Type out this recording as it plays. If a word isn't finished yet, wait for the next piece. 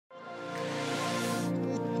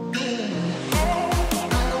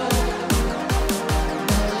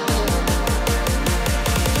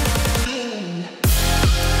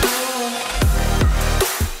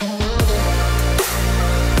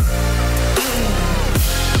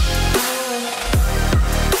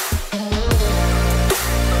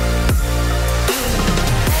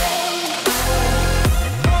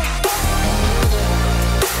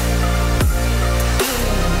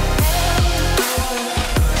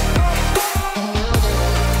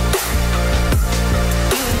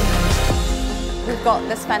got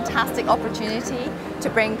this fantastic opportunity to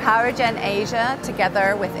bring POWERGEN Asia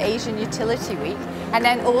together with Asian Utility Week, and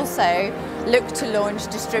then also look to launch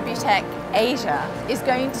DistribuTECH Asia. Is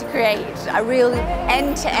going to create a real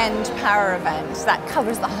end-to-end power event that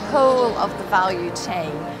covers the whole of the value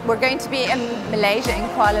chain. We're going to be in Malaysia, in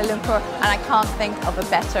Kuala Lumpur, and I can't think of a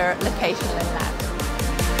better location than that.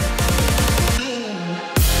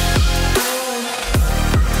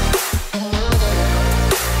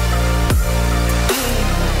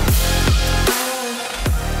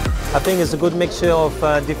 I think it's a good mixture of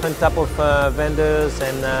different type of vendors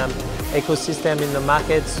and ecosystem in the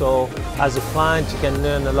market. So as a client, you can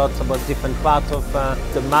learn a lot about different parts of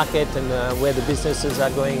the market and where the businesses are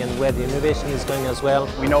going and where the innovation is going as well.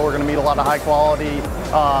 We know we're going to meet a lot of high quality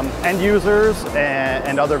end users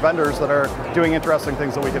and other vendors that are doing interesting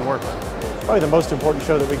things that we can work with. Probably the most important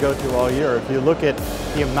show that we go to all year. If you look at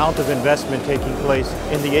the amount of investment taking place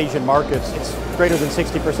in the Asian markets, it's greater than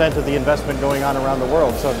 60% of the investment going on around the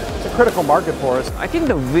world. So it's a critical market for us. I think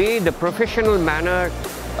the way, the professional manner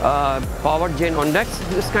POWERGEN conducts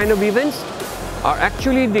this kind of events are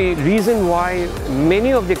actually the reason why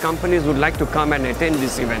many of the companies would like to come and attend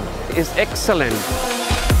this event. It's excellent.